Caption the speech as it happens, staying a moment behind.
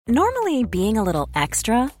Normally, being a little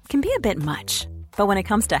extra can be a bit much. But when it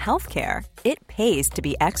comes to healthcare, it pays to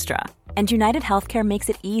be extra. And United Healthcare makes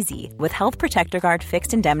it easy with Health Protector Guard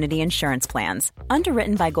fixed indemnity insurance plans.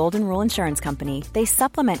 Underwritten by Golden Rule Insurance Company, they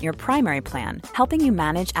supplement your primary plan, helping you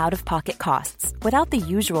manage out-of-pocket costs without the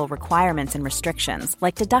usual requirements and restrictions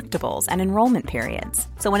like deductibles and enrollment periods.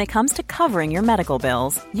 So when it comes to covering your medical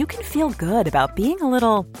bills, you can feel good about being a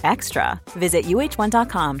little extra. Visit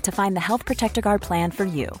uh1.com to find the Health Protector Guard plan for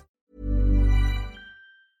you.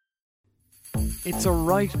 It's a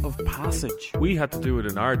rite of passage. We had to do it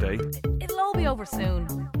in our day. It'll all be over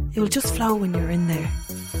soon. It will just flow when you're in there.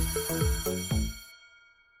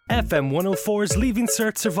 FM 104's Leaving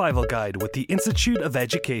Cert Survival Guide with the Institute of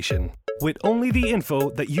Education. With only the info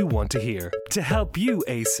that you want to hear to help you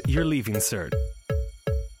ace your Leaving Cert.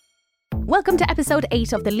 Welcome to episode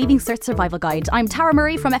 8 of the Leaving Cert Survival Guide. I'm Tara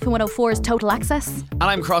Murray from FM 104's Total Access. And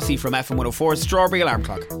I'm Crossy from FM 104's Strawberry Alarm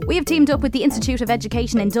Clock. We have teamed up with the Institute of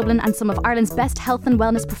Education in Dublin and some of Ireland's best health and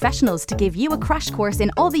wellness professionals to give you a crash course in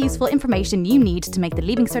all the useful information you need to make the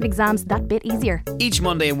Leaving Cert exams that bit easier. Each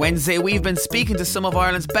Monday and Wednesday we've been speaking to some of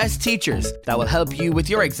Ireland's best teachers that will help you with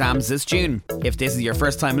your exams this June. If this is your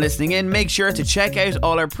first time listening in, make sure to check out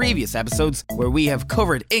all our previous episodes where we have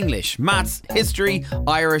covered English, maths, history,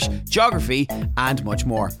 Irish, geography and much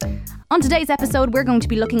more. On today's episode, we're going to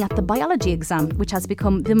be looking at the biology exam, which has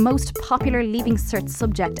become the most popular Leaving Cert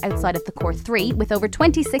subject outside of the Core 3, with over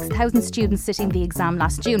 26,000 students sitting the exam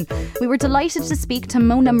last June. We were delighted to speak to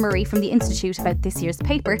Mona Murray from the Institute about this year's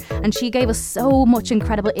paper, and she gave us so much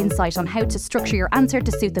incredible insight on how to structure your answer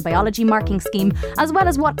to suit the biology marking scheme, as well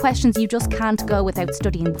as what questions you just can't go without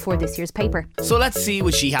studying before this year's paper. So let's see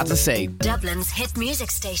what she had to say. Dublin's hit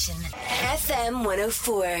music station, FM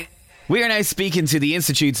 104. We are now speaking to the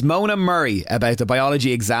Institute's Mona Murray about the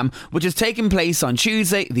biology exam, which is taking place on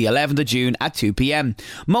Tuesday, the 11th of June at 2 p.m.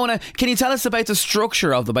 Mona, can you tell us about the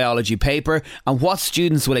structure of the biology paper and what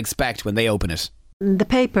students will expect when they open it? The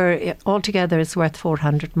paper altogether is worth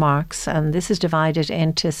 400 marks, and this is divided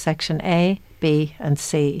into Section A, B and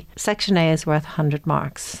C. Section A is worth 100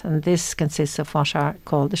 marks, and this consists of what are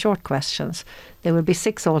called the short questions. There will be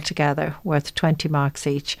 6 altogether, worth 20 marks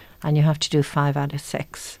each, and you have to do 5 out of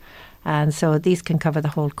 6. And so these can cover the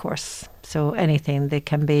whole course. So anything,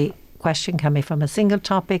 question can be from a single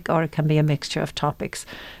topic or it can be a mixture of topics,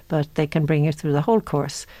 but they can bring you through the whole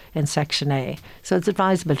course in Section A. So it's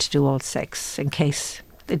advisable to do all 6 in case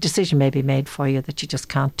the decision may be made for you that you just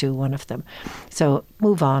can't do one of them. So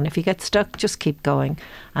move on. If you get stuck, just keep going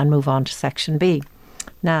and move on to Section B.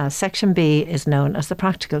 Now, Section B is known as the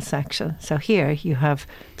practical section. So here you have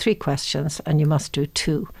 3 questions and you must do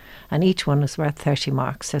 2. And each one is worth 30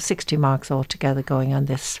 marks. So 60 marks altogether going on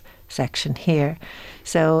this section here.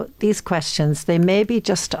 So these questions, they may be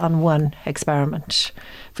just on one experiment.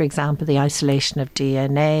 For example, the isolation of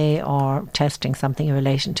DNA or testing something in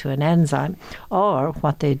relation to an enzyme. Or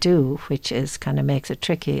what they do, which is kind of makes it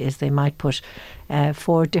tricky, is they might put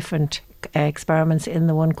 4 different experiments in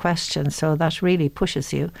the one question, so that really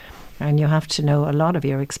pushes you and you have to know a lot of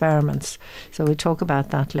your experiments. So we'll talk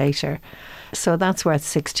about that later. So that's worth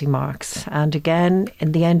 60 marks, and again,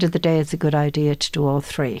 in the end of the day, it's a good idea to do all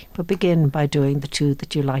 3, but begin by doing the 2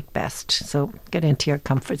 that you like best. So get into your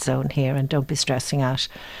comfort zone here and don't be stressing out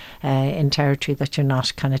in territory that you're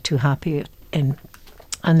not kind of too happy in.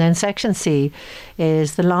 And then Section C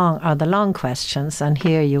is the long questions, and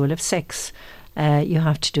here you will have 6. You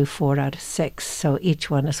have to do 4 out of 6, so each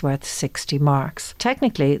one is worth 60 marks.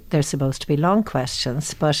 Technically, they're supposed to be long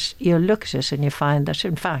questions, but you look at it and you find that,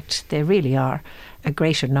 in fact, they really are a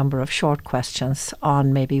greater number of short questions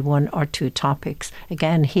on maybe 1 or 2 topics.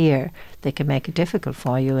 Again, here, they can make it difficult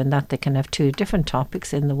for you in that they can have 2 different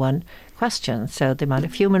topics in the one question. So they might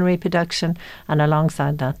have human reproduction, and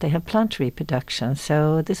alongside that they have plant reproduction.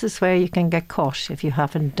 So this is where you can get caught if you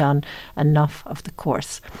haven't done enough of the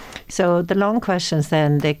course. So the long questions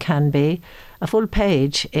then, they can be a full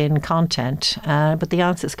page in content, but the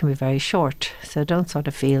answers can be very short. So don't sort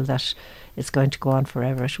of feel that it's going to go on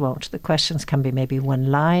forever. It won't. The questions can be maybe 1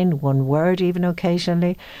 line, 1 word even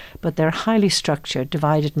occasionally, but they're highly structured,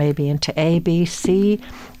 divided maybe into A, B, C,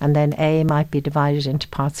 and then A might be divided into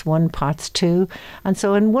parts 1, parts 2. And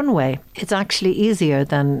so in one way, it's actually easier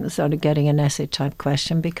than sort of getting an essay type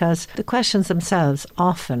question, because the questions themselves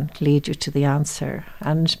often lead you to the answer.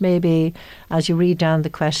 And maybe as you read down the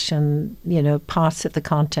question, parts of the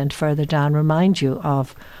content further down remind you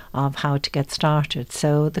of how to get started.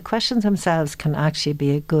 So the questions themselves can actually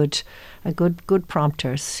be a good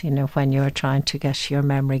prompters, when you're trying to get your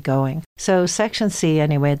memory going. So Section C,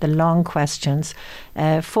 anyway, the long questions,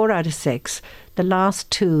 4 out of 6. The last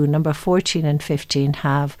two, number 14 and 15,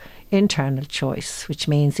 have internal choice, which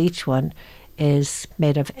means each one is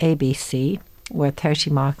made of ABC, worth 30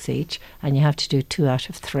 marks each, and you have to do 2 out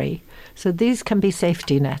of 3. So these can be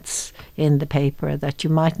safety nets in the paper, that you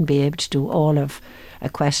mightn't be able to do all of a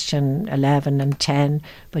question 11 and 10,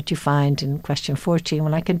 but you find in question 14,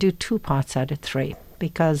 well, I can do 2 parts out of 3,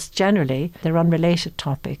 because generally they're unrelated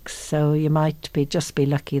topics. So you might just be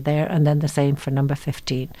lucky there. And then the same for number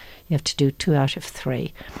 15. You have to do 2 out of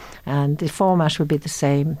 3. And the format will be the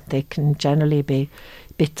same. They can generally be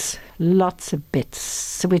bits, lots of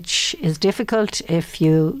bits, which is difficult if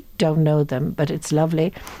you don't know them, but it's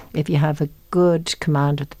lovely if you have a good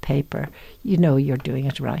command of the paper. You know you're doing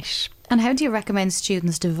it right. And how do you recommend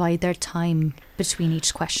students divide their time between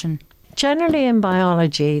each question? Generally in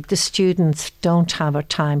biology, the students don't have a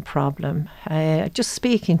time problem. Just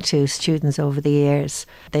speaking to students over the years,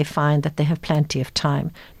 they find that they have plenty of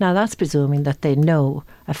time. Now, that's presuming that they know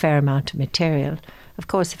a fair amount of material. Of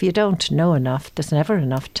course, if you don't know enough, there's never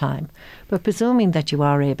enough time. But presuming that you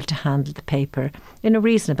are able to handle the paper in a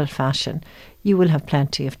reasonable fashion, you will have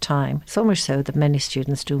plenty of time. So much so that many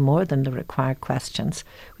students do more than the required questions,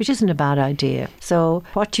 which isn't a bad idea. So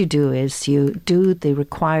what you do is you do the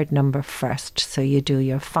required number first. So you do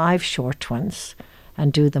your 5 short ones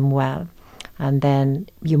and do them well. And then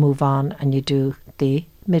you move on and you do the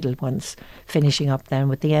middle ones, finishing up then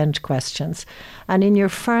with the end questions. And in your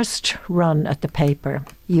first run at the paper,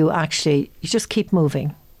 you just keep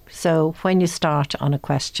moving. So when you start on a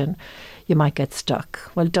question, you might get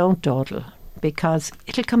stuck. Well, don't dawdle, because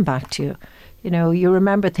it'll come back to you. You know, you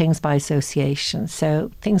remember things by association,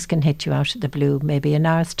 so things can hit you out of the blue. Maybe an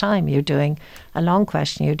hour's time, you're doing a long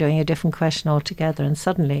question, you're doing a different question altogether, and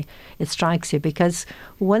suddenly it strikes you, because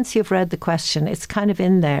once you've read the question, it's kind of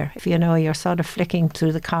in there. If you know, you're sort of flicking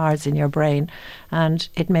through the cards in your brain, and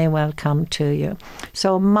it may well come to you.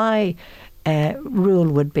 So my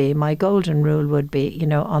my golden rule would be, you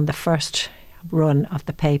know, on the first run of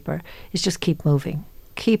the paper, is just keep moving.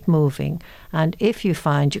 Keep moving, and if you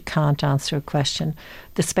find you can't answer a question,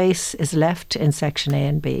 the space is left in section A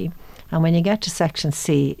and B. And when you get to section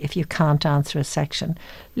C, if you can't answer a section,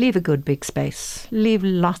 leave a good big space. Leave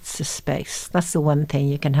lots of space. That's the one thing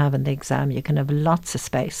you can have in the exam. You can have lots of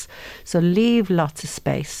space. So leave lots of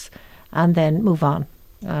space and then move on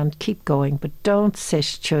and keep going. But don't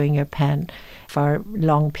sit chewing your pen for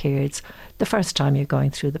long periods the first time you're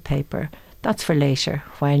going through the paper. That's for later,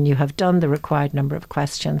 when you have done the required number of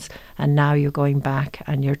questions and now you're going back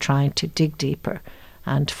and you're trying to dig deeper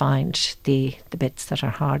and find the bits that are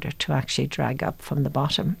harder to actually drag up from the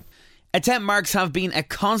bottom. Attempt marks have been a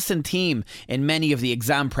constant theme in many of the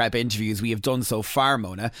exam prep interviews we have done so far,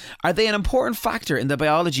 Mona. Are they an important factor in the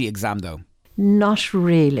biology exam, though? Not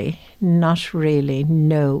really,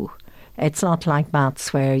 no. It's not like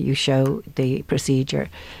maths where you show the procedure.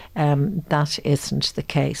 That isn't the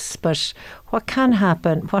case. But what can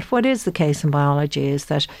happen, what is the case in biology, is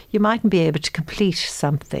that you mightn't be able to complete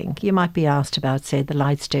something. You might be asked about, say, the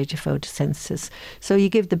light stage of photosynthesis. So you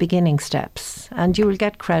give the beginning steps and you will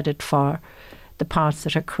get credit for the parts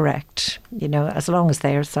that are correct, you know, as long as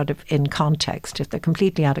they're sort of in context. If they're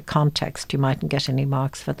completely out of context, you mightn't get any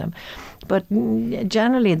marks for them. But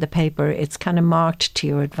generally in the paper, it's kind of marked to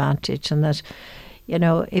your advantage, and that, you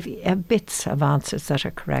know, if you have bits of answers that are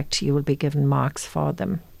correct, you will be given marks for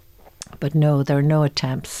them. But no, there are no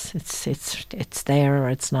attempts. It's there or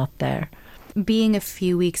it's not there. Being a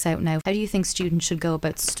few weeks out now, how do you think students should go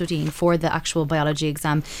about studying for the actual biology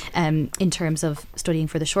exam, in terms of studying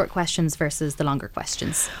for the short questions versus the longer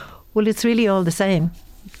questions? Well, it's really all the same.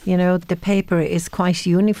 You know, the paper is quite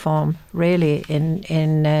uniform, really, in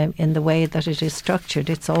the way that it is structured.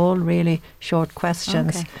 It's all really short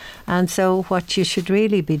questions. Okay. And so what you should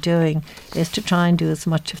really be doing is to try and do as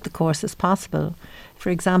much of the course as possible. For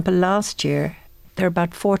example, last year, there are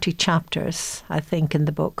about 40 chapters, I think, in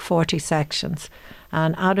the book, 40 sections.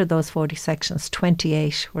 And out of those 40 sections,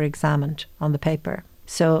 28 were examined on the paper.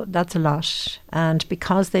 So that's a lot. And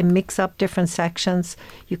because they mix up different sections,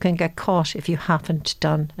 you can get caught if you haven't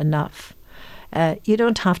done enough. You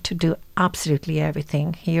don't have to do absolutely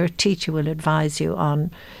everything. Your teacher will advise you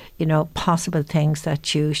on, you know, possible things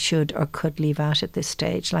that you should or could leave out at this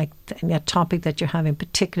stage, like a topic that you're having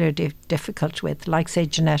particular difficulty with, like, say,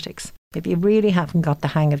 genetics. If you really haven't got the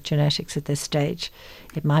hang of genetics at this stage,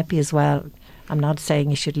 it might be as well. I'm not saying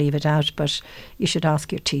you should leave it out, but you should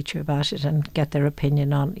ask your teacher about it and get their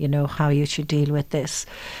opinion on, you know, how you should deal with this.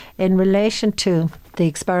 In relation to the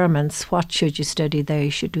experiments, what should you study there?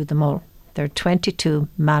 You should do them all. There are 22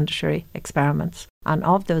 mandatory experiments. And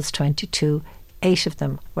of those 22, 8 of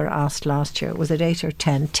them were asked last year. Was it 8 or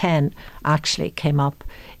 10? 10 actually came up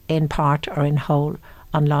in part or in whole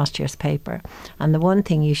on last year's paper. And the one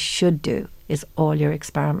thing you should do is all your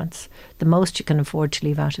experiments. The most you can afford to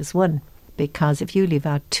leave out is 1, because if you leave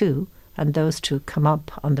out 2 and those 2 come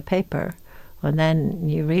up on the paper, well, then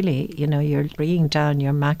you really, you're bringing down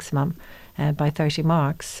your maximum by 30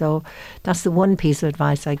 marks. So that's the one piece of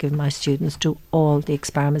advice I give my students: do all the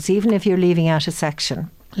experiments, even if you're leaving out a section.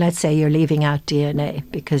 Let's say you're leaving out DNA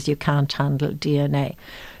because you can't handle DNA.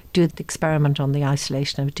 Do the experiment on the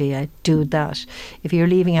isolation of DNA. Do that. If you're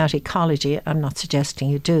leaving out ecology, I'm not suggesting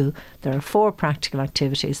you do. There are 4 practical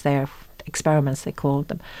activities there, experiments they call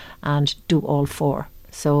them, and do all 4.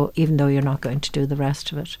 So even though you're not going to do the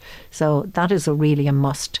rest of it. So that is really a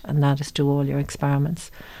must, and that is do all your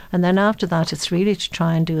experiments. And then after that, it's really to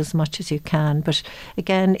try and do as much as you can. But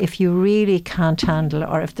again, if you really can't handle,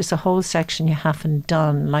 or if there's a whole section you haven't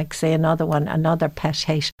done, like say another pet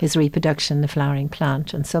hate is reproduction in the flowering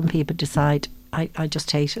plant. And some people decide, I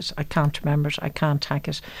just hate it. I can't remember it. I can't hack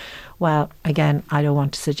it. Well, again, I don't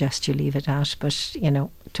want to suggest you leave it out, but,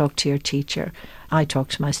 talk to your teacher. I talk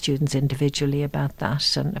to my students individually about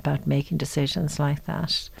that and about making decisions like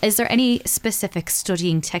that. Is there any specific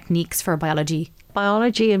studying techniques for biology?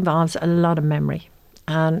 Biology involves a lot of memory.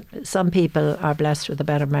 And some people are blessed with a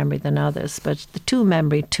better memory than others. But the 2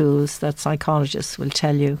 memory tools that psychologists will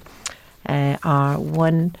tell you are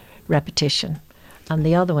 1, repetition, and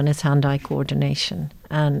the other one is hand-eye coordination.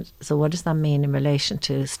 And so what does that mean in relation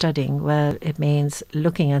to studying? Well, it means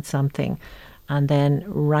looking at something and then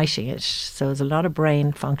writing it. So there's a lot of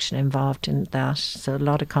brain function involved in that, so a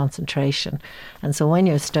lot of concentration. And so when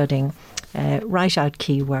you're studying, write out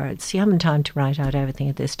keywords. You haven't time to write out everything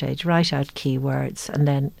at this stage. Write out keywords and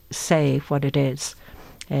then say what it is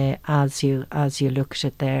as you look at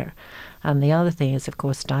it there. And the other thing is, of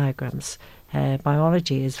course, diagrams.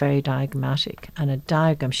 Biology is very diagrammatic, and a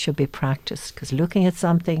diagram should be practiced, because looking at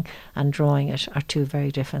something and drawing it are 2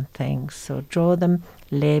 very different things. So draw them,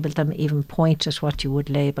 label them, even point at what you would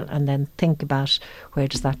label, and then think about where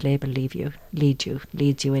does that label leads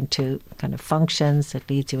you into kind of functions, it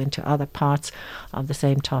leads you into other parts of the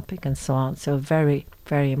same topic and so on. So very,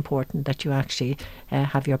 very important that you actually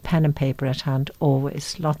have your pen and paper at hand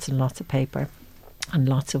always, lots and lots of paper and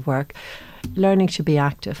lots of work. Learning should be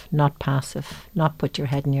active, not passive, not put your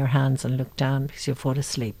head in your hands and look down because you've fallen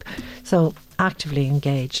asleep. So actively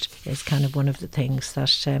engaged is kind of one of the things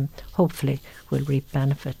that hopefully will reap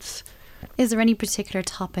benefits. Is there any particular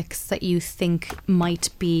topics that you think might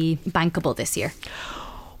be bankable this year?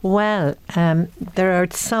 Well, there are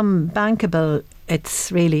some bankable.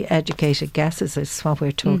 It's really educated guesses is what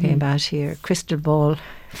we're talking about here. Crystal ball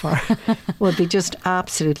would be just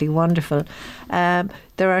absolutely wonderful.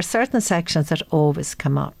 There are certain sections that always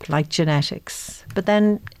come up, like genetics. But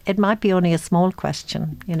then it might be only a small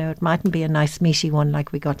question. It mightn't be a nice meaty one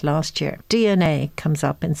like we got last year. DNA comes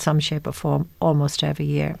up in some shape or form almost every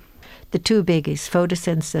year. The 2 biggies,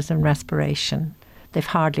 photosynthesis and respiration. They've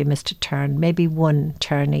hardly missed a turn, maybe 1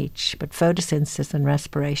 turn each, but photosynthesis and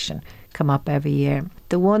respiration come up every year.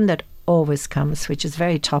 The one that always comes, which is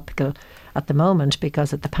very topical at the moment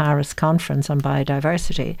because of the Paris Conference on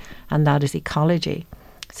Biodiversity, and that is ecology.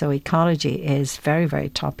 So ecology is very, very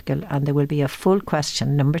topical, and there will be a full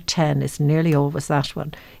question. Number 10 is nearly always that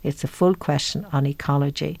one. It's a full question on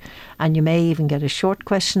ecology. And you may even get a short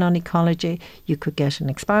question on ecology. You could get an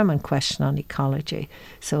experiment question on ecology.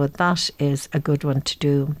 So that is a good one to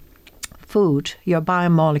do. Food, your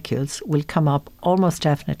biomolecules will come up almost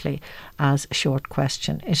definitely as a short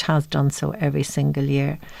question. It has done so every single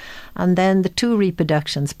year. And then the 2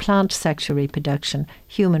 reproductions, plant sexual reproduction,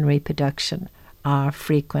 human reproduction,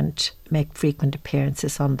 make frequent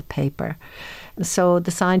appearances on the paper. So the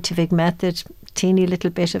scientific method, teeny little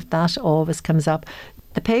bit of that always comes up.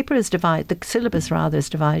 The paper is divided, the syllabus rather is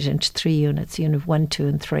divided into 3 units, Unit 1, 2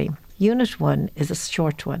 and 3. Unit 1 is a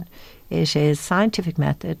short one. It is scientific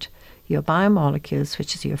method, your biomolecules,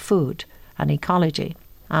 which is your food, and ecology.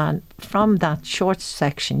 And from that short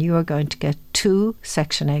section, you are going to get 2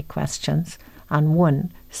 Section A questions and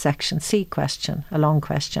 1 Section C question, a long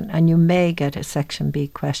question, and you may get a Section B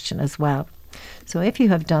question as well. So if you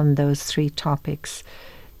have done those 3 topics,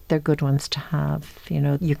 they're good ones to have.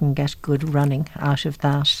 You can get good running out of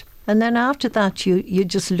that. And then after that, you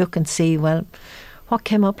just look and see, well, what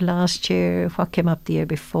came up last year, what came up the year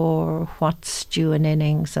before, what's due in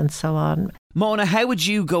innings, and so on. Mona, how would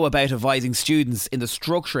you go about advising students in the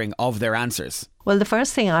structuring of their answers? Well, the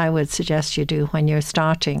first thing I would suggest you do when you're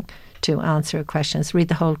starting to answer a question is read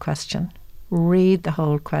the whole question. Read the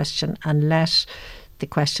whole question and let the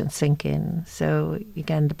questions sink in. So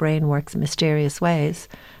again, the brain works in mysterious ways,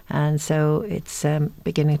 and so it's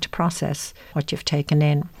beginning to process what you've taken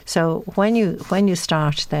in. So when you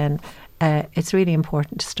start, then it's really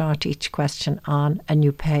important to start each question on a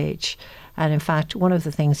new page. And in fact, one of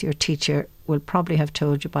the things your teacher will probably have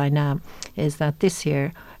told you by now is that this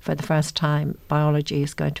year, for the first time, biology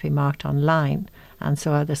is going to be marked online. And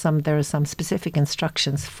so there are some specific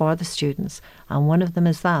instructions for the students. And one of them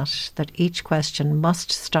is that each question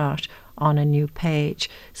must start on a new page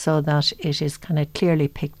so that it is kind of clearly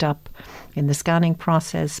picked up in the scanning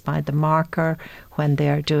process by the marker when they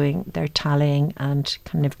are doing their tallying and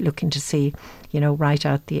kind of looking to see, write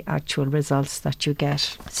out the actual results that you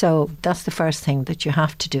get. So that's the first thing that you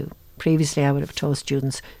have to do. Previously, I would have told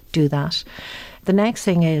students, do that. The next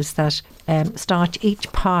thing is that start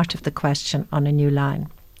each part of the question on a new line,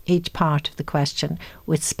 each part of the question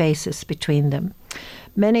with spaces between them.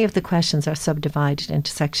 Many of the questions are subdivided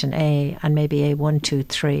into section A and maybe A1, 2,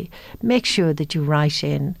 3. Make sure that you write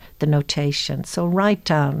in the notation. So write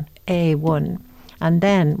down A1 and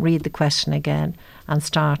then read the question again and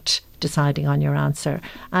start deciding on your answer.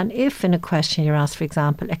 And if in a question you're asked, for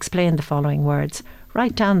example, explain the following words,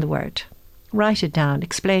 write down the word. Write it down.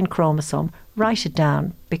 Explain chromosome. Write it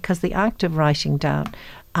down, because the act of writing down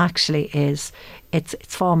actually is it's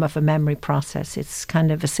form of a memory process. It's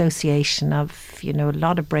kind of association of a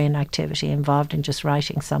lot of brain activity involved in just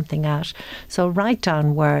writing something out. So write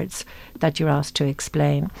down words that you're asked to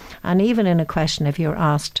explain. And even in a question, if you're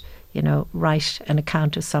asked, write an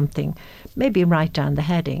account of something, maybe write down the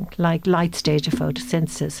heading, like light stage of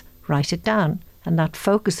photosynthesis. Write it down, and that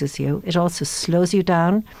focuses you. It also slows you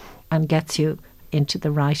down and gets you into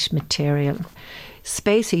the right material.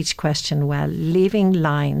 Space each question well, leaving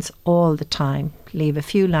lines all the time. Leave a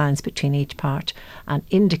few lines between each part and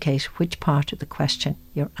indicate which part of the question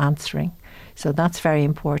you're answering. So that's very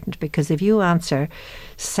important, because if you answer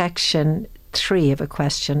section 3 of a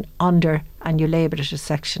question under and you label it as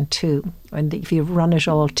section 2, and if you run it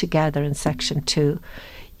all together in section 2,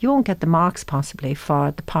 you won't get the marks possibly for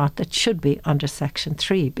the part that should be under section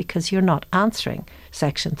 3, because you're not answering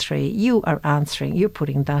section 3. You're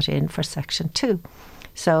putting that in for section 2.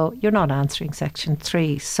 So you're not answering section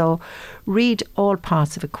 3. So read all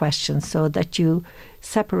parts of a question so that you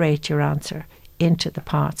separate your answer into the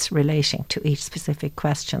parts relating to each specific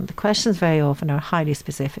question. The questions very often are highly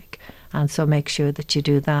specific, and so make sure that you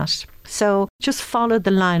do that. So just follow the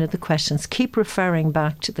line of the questions. Keep referring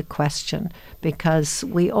back to the question, because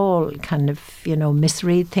we all kind of,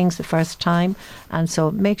 misread things the first time. And so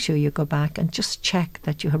make sure you go back and just check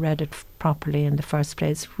that you have read it properly in the first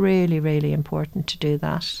place. Really, really important to do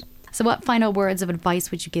that. So what final words of advice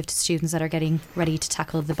would you give to students that are getting ready to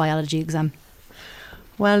tackle the biology exam?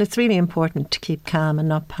 Well, it's really important to keep calm and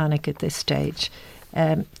not panic at this stage.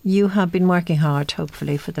 You have been working hard,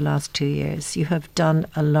 hopefully, for the last 2 years. You have done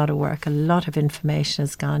a lot of work. A lot of information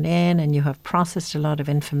has gone in, and you have processed a lot of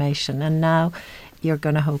information. And now you're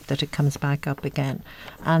going to hope that it comes back up again.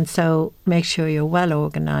 And so make sure you're well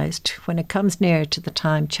organised. When it comes near to the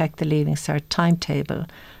time, check the Leaving Cert timetable.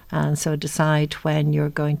 And so decide when you're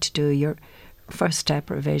going to do your first step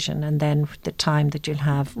revision, and then the time that you'll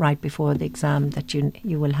have right before the exam that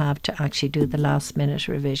you will have to actually do the last minute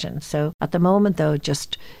revision. So at the moment, though,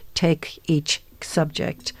 just take each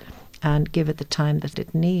subject and give it the time that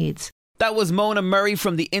it needs. That was Mona Murray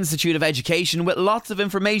from the Institute of Education with lots of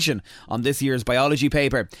information on this year's biology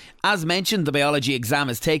paper. As mentioned, the biology exam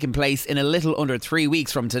is taking place in a little under 3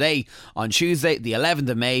 weeks from today, on Tuesday the 11th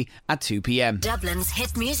of May at 2 p.m. Dublin's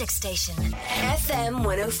hit music station, FM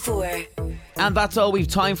 104. And that's all we've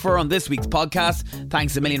time for on this week's podcast.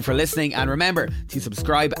 Thanks a million for listening, and remember to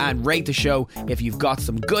subscribe and rate the show if you've got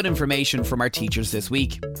some good information from our teachers this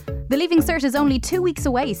week. The Leaving Cert is only 2 weeks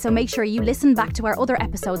away, so make sure you listen back to our other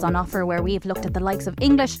episodes on offer, where we've looked at the likes of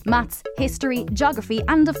English, maths, history, geography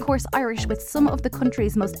and of course Irish, with some of the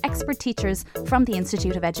country's most expert teachers from the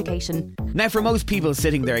Institute of Education. Now, for most people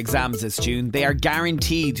sitting their exams this June, they are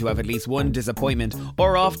guaranteed to have at least one disappointment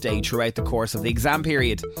or off day throughout the course of the exam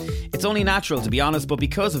period. It's only natural, to be honest, but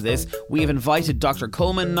because of this, we have invited Dr.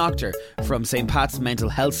 Coleman Noctor from St. Pat's Mental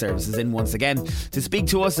Health Services in once again to speak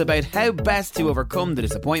to us about how best to overcome the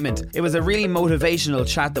disappointment. It was a really motivational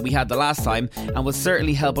chat that we had the last time, and will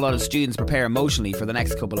certainly help a lot of students prepare emotionally for the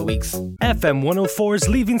next couple of weeks. FM 104's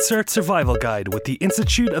Leaving Cert Survival Guide with the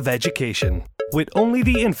Institute of Education, with only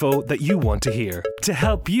the info that you want to hear to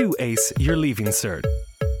help you ace your Leaving Cert.